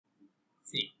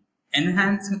See,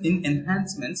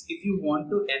 enhancements, if you want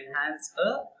to enhance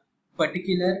a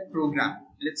particular program,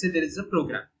 let's say there is a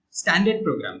program, standard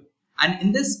program, and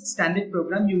in this standard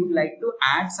program you would like to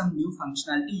add some new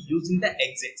functionality using the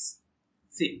exits.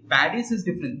 See, baddies is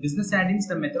different. Business add-ins,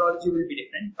 the methodology will be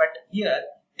different, but here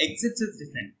exits is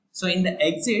different. So in the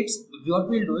exits, what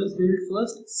we'll do is we will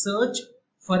first search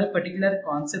for a particular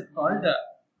concept called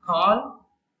call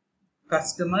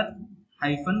customer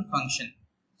hyphen function.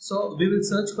 So we will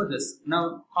search for this.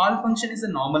 Now call function is a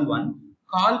normal one.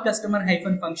 Call customer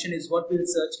hyphen function is what we'll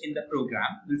search in the program.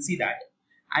 We'll see that.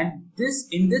 And this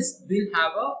in this we'll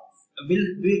have a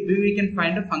we can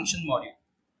find a function module.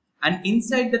 And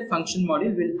inside that function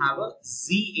module we'll have a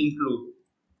Z include.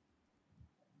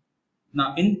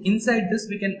 Now inside this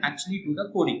we can actually do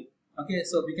the coding. Okay,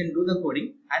 so we can do the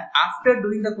coding, and after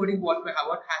doing the coding what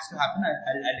has to happen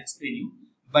I'll explain you.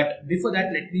 But before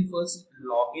that, let me first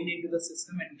log in into the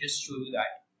system and just show you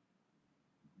that.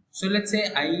 So let's say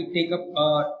I take up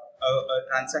a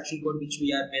transaction code which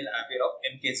we are well aware of,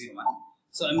 MK01.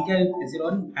 So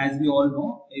MK01, as we all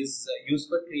know, is used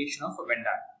for creation of a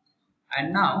vendor.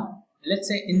 And now let's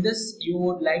say in this you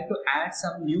would like to add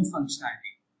some new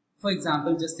functionality. For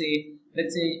example, just say,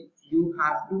 let's say you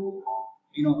have to,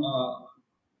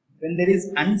 when there is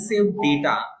unsaved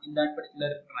data in that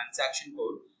particular transaction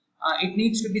code, it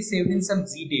needs to be saved in some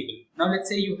Z table. Now let's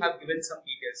say you have given some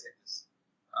details like this,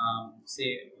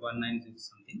 say 190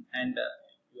 something, and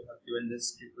you have given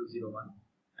this 0001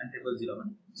 and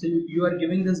 0001. So you are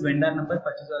giving this vendor number,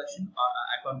 purchase action,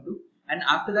 account to, and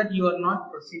after that you are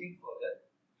not proceeding further.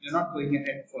 You're not going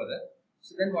ahead further.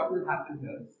 So then what will happen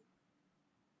here is,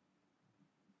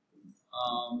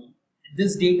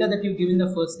 this data that you give in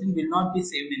the first thing will not be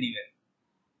saved anywhere.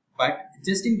 But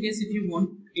just in case if you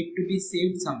want it to be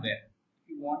saved somewhere, if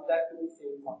you want that to be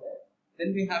saved somewhere,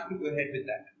 then we have to go ahead with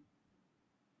that.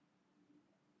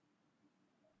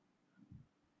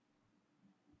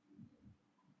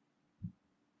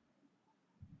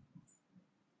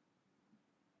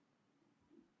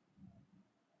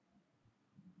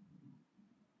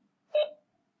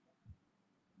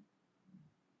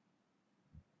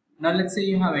 Now let's say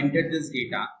you have entered this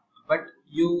data, but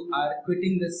you are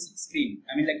quitting this screen.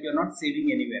 I mean, like you're not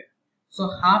saving anywhere. So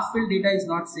half-filled data is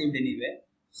not saved anywhere.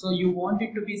 So you want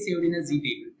it to be saved in a Z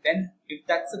table. Then if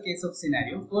that's the case of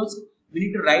scenario, first we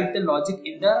need to write the logic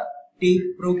in the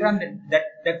program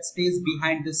that stays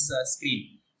behind this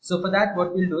screen. So for that,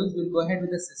 what we'll do is we'll go ahead with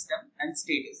the system and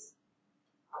status.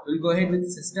 We'll go ahead with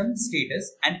system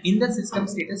status, and in the system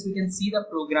status we can see the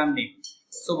program name.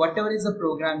 So whatever is the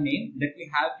program name that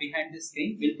we have behind this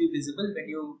screen will be visible when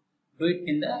you do it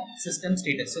in the system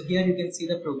status. So here you can see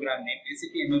the program name,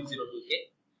 SAP MF02K.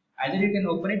 Either you can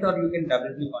open it or you can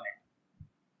double click on it.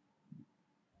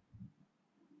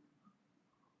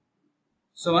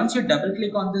 So once you double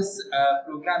click on this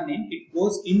program name, it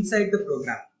goes inside the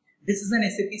program. This is an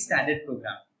SAP standard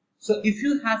program. So if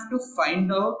you have to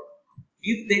find out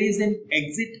if there is an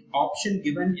exit option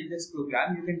given in this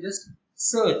program, you can just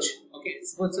search. Okay,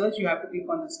 for search you have to click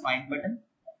on this find button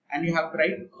and you have to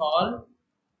write call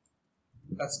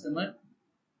customer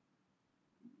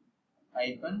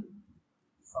hyphen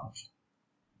function.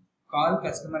 Call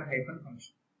customer hyphen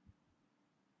function.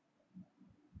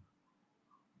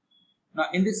 Now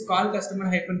in this call customer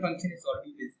hyphen function is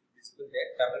already visible there.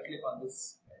 Double click on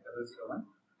this 001,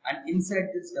 and inside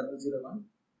this 001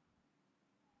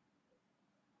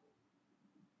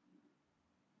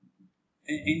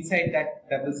 inside that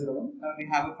 001 we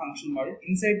have a function model.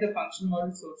 Inside the function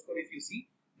model source code, if you see,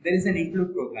 there is an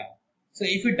include program. So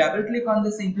if you double click on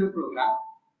this include program,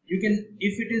 you can,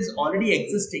 if it is already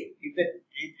existing, if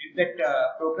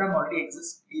that program already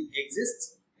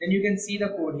exists, then you can see the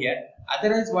code here.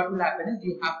 Otherwise what will happen is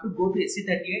you have to go to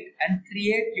SC38 and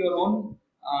create your own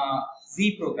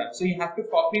Z program. So you have to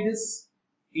copy this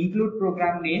include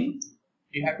program name.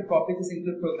 You have to copy this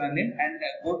include program name and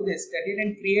go to the SC38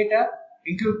 and create a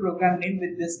include program name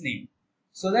with this name,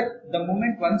 so that the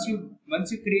moment once you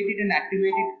create it and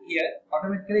activate it here,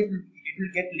 automatically it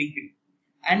will get linked.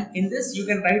 And in this you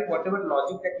can write whatever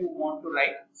logic that you want to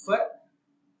write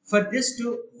for this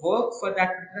to work for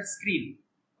that particular screen.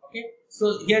 Okay,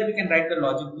 so here we can write the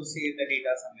logic to save the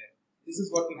data somewhere. This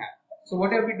is what we have. So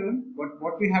what have we done?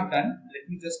 What we have done? Let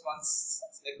me just once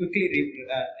quickly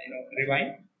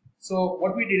rewind. So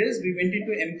what we did is we went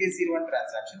into MK01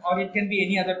 transaction, or it can be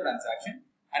any other transaction,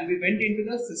 and we went into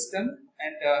the system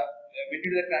and went to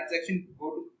the transaction,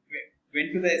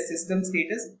 went to the system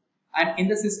status, and in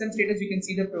the system status you can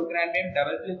see the program name.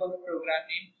 Double click on the program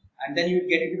name, and then you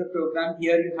get into the program.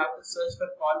 Here you have to search for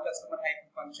call customer hyphen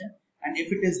function, and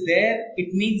if it is there, it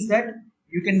means that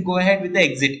you can go ahead with the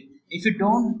exit. If you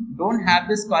don't have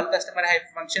this call customer hyphen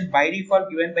function by default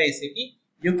given by SAP,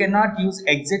 you cannot use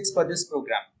exits for this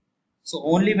program. So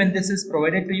only when this is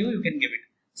provided to you, you can give it.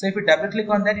 So if you double click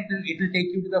on that, it will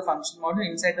take you to the function model.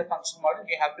 Inside the function model,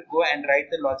 you have to go and write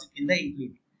the logic in the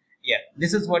include. Yeah,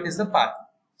 this is what is the path.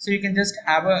 So you can just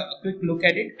have a quick look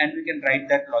at it and we can write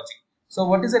that logic. So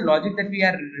what is the logic that we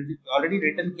are already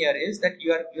written here is that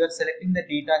you are selecting the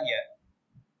data here.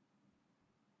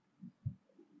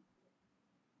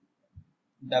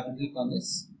 Double click on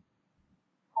this,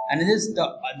 and this is the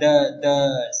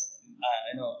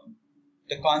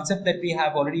concept that we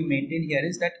have already maintained here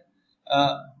is that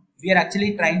we are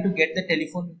actually trying to get the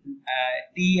telephone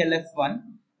TLF1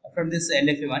 from this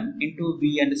LFA1 into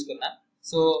B underscore num.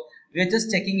 So we are just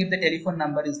checking if the telephone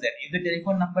number is there. If the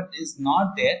telephone number is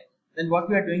not there, then what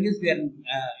we are doing is we are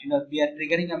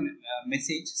triggering a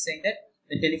message saying that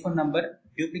the telephone number,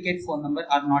 duplicate phone number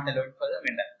are not allowed for the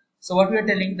vendor. So what we are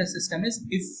telling the system is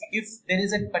if there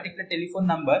is a particular telephone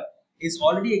number is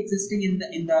already existing in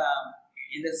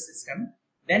the system,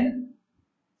 then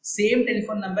same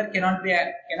telephone number cannot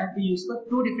be used for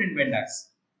two different vendors.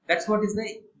 That's what is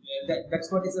the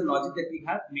logic that we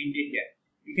have maintained here.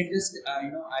 You can just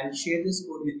I'll share this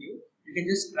code with you. You can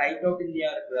just try it out in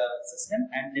your system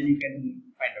and then you can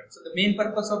find out. So the main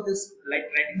purpose of this, like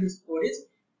writing this code, is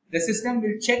the system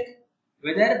will check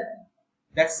whether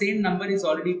that same number is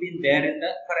already been there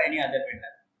for any other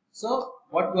vendor. So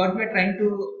what we are trying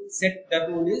to set the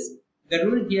rule is, the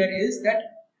rule here is that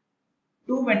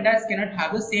two vendors cannot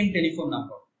have the same telephone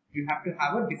number. You have to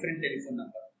have a different telephone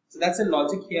number. So that's the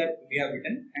logic here we have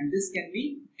written, and this can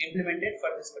be implemented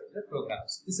for this particular program.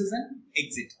 So this is an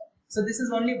exit. So this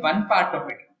is only one part of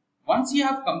it. Once you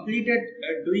have completed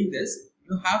doing this,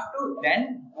 you have to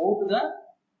then go to the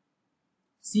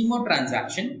CMO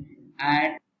transaction,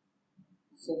 and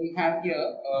so we have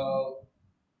here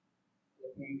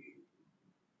let me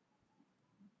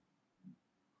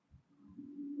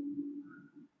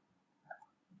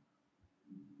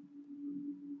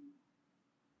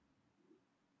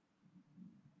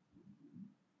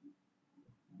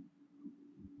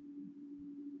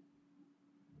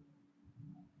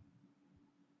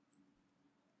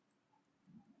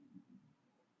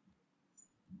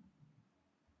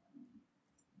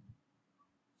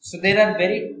so there are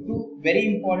very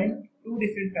important two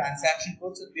different transaction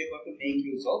codes that we are going to make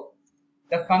use of.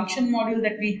 The function module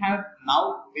that we have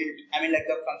now built, like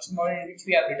the function module in which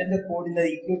we have written the code in the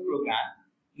include program,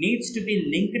 needs to be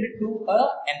linked to a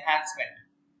enhancement.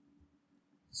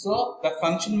 So the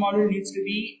function module needs to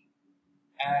be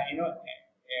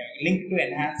linked to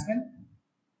enhancement,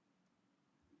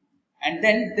 and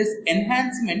then this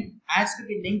enhancement has to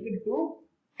be linked to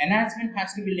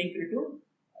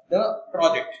the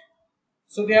project.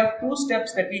 So we have two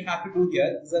steps that we have to do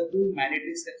here. These are two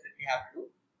mandatory steps that we have to do.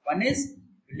 One is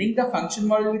link the function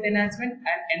model with enhancement,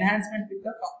 and enhancement with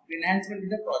the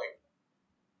project.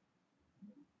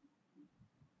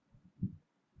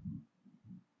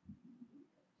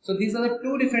 So these are the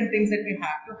two different things that we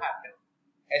have to happen: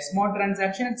 SMOD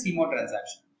transaction and CMOD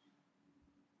transaction.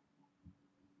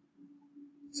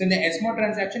 So in the SMOD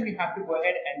transaction, we have to go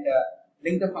ahead and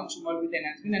link the function model with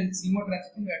enhancement, and CMOD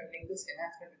transaction we have to link this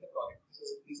enhancement with the project.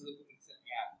 These are the two